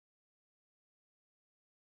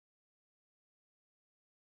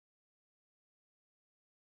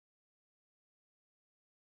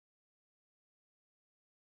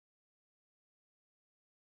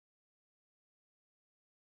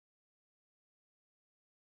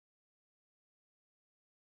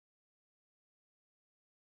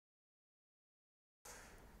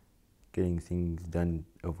getting things done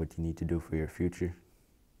of what you need to do for your future,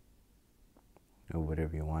 or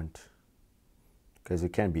whatever you want, because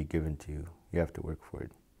it can't be given to you. You have to work for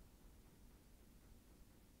it.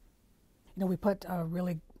 You know, we put a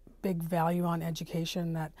really big value on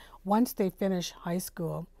education, that once they finish high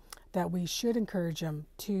school, that we should encourage them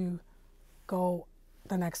to go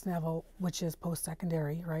the next level, which is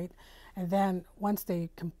post-secondary, right? And then once they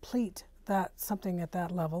complete that, something at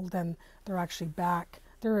that level, then they're actually back.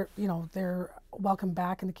 They're welcome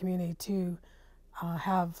back in the community to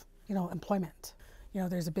have employment. You know,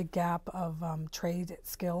 there's a big gap of trade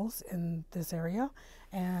skills in this area,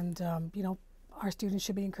 and our students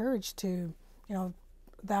should be encouraged to,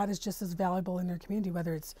 that is just as valuable in their community,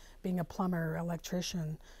 whether it's being a plumber,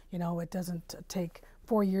 electrician. It doesn't take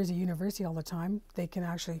 4 years of university all the time. They can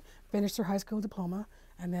actually finish their high school diploma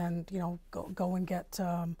and then, go and get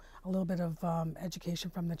a little bit of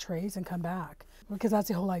education from the trades and come back. Because that's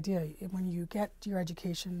the whole idea. When you get your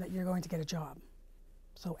education, that you're going to get a job.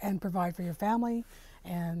 So, and provide for your family,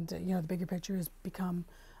 and the bigger picture is become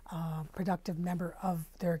a productive member of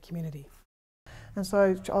their community. And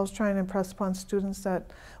so I was trying to impress upon students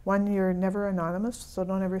that, one, you're never anonymous, so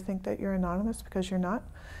don't ever think that you're anonymous, because you're not.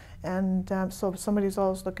 And so somebody's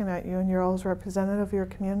always looking at you, and you're always representative of your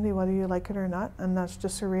community, whether you like it or not, and that's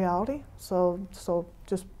just a reality. So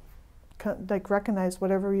just like recognize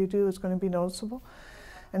whatever you do is going to be noticeable.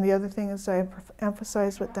 And the other thing is I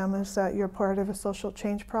emphasize with them is that you're part of a social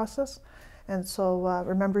change process. And so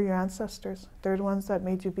remember your ancestors. They're the ones that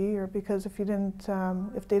made you be here, because if they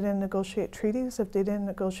didn't negotiate treaties, if they didn't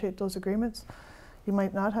negotiate those agreements, you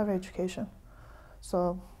might not have education.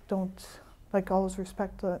 So don't, always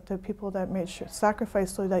respect the people that made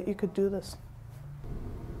sacrifice so that you could do this.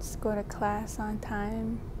 Just go to class on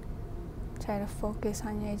time. Try to focus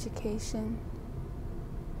on your education.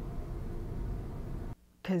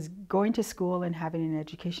 Because going to school and having an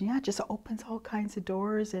education, it just opens all kinds of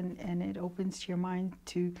doors, and it opens your mind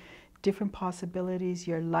to different possibilities,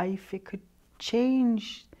 your life. It could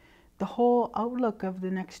change the whole outlook of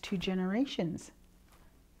the next 2 generations,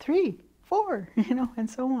 3, 4, and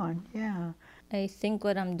so on, yeah. I think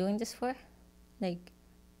what I'm doing this for,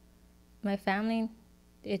 my family,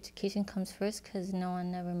 education comes first, because no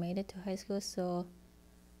one ever made it to high school, so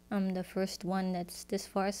I'm the first one that's this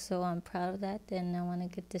far, so I'm proud of that, and I want to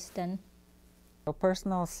get this done.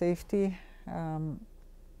 Personal safety, the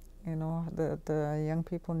young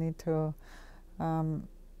people need to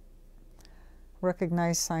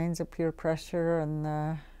recognize signs of peer pressure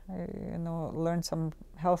and, learn some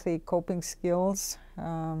healthy coping skills,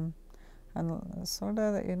 and sort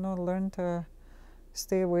of, learn to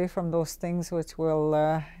stay away from those things which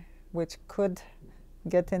could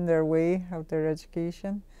get in their way of their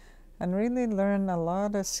education, and really learn a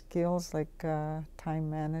lot of skills like time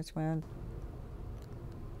management.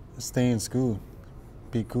 Stay in school,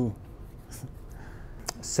 be cool.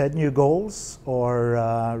 Set new goals,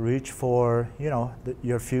 or reach for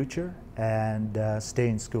your future, and stay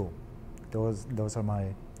in school. Those are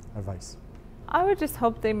my advice. I would just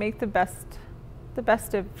hope they make the best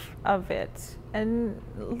of it, and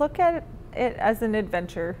look at it as an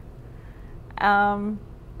adventure.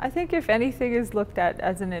 I think if anything is looked at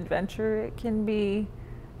as an adventure,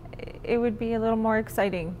 it would be a little more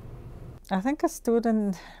exciting. I think a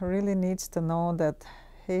student really needs to know that,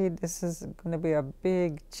 hey, this is going to be a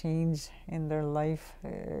big change in their life.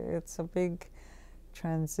 It's a big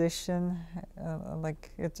transition.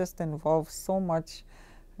 It just involves so much.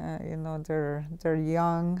 They're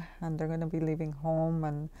young, and they're going to be leaving home,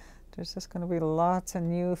 and there's just going to be lots of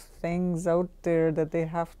new things out there that they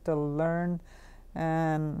have to learn,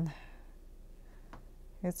 and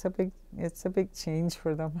it's a big change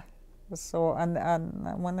for them. So and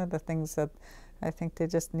one of the things that I think they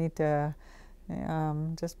just need to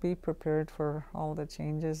just be prepared for all the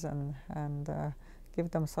changes, and give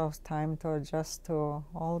themselves time to adjust to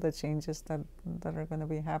all the changes that are going to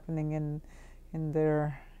be happening in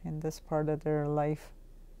this part of their life.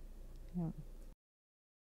 Yeah.